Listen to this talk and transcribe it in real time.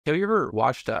Have you ever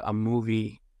watched a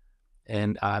movie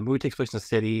and a movie takes place in the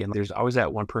city and there's always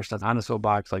that one person that's on a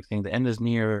soapbox, like saying the end is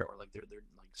near, or like they're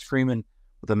like screaming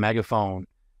with a megaphone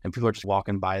and people are just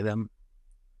walking by them?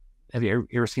 Have you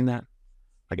ever seen that?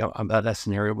 Like that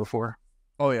scenario before?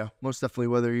 Oh yeah, most definitely.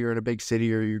 Whether you're in a big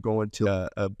city or you're going to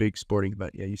a big sporting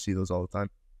event, yeah, you see those all the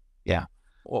time. Yeah.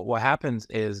 What happens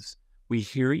is we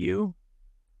hear you,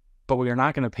 but we are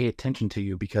not going to pay attention to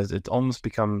you because it almost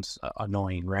becomes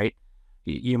annoying, right?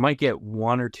 You might get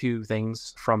one or two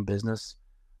things from business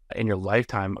in your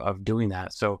lifetime of doing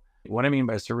that. So what I mean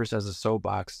by service as a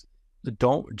soapbox,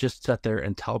 don't just sit there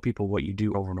and tell people what you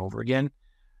do over and over again.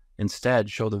 Instead,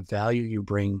 show the value you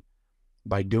bring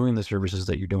by doing the services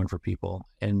that you're doing for people,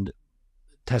 and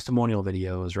testimonial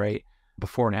videos, right?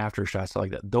 Before and after shots, stuff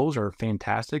like that. Those are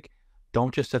fantastic.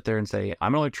 Don't just sit there and say,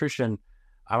 I'm an electrician,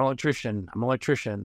 I'm an electrician, I'm an electrician.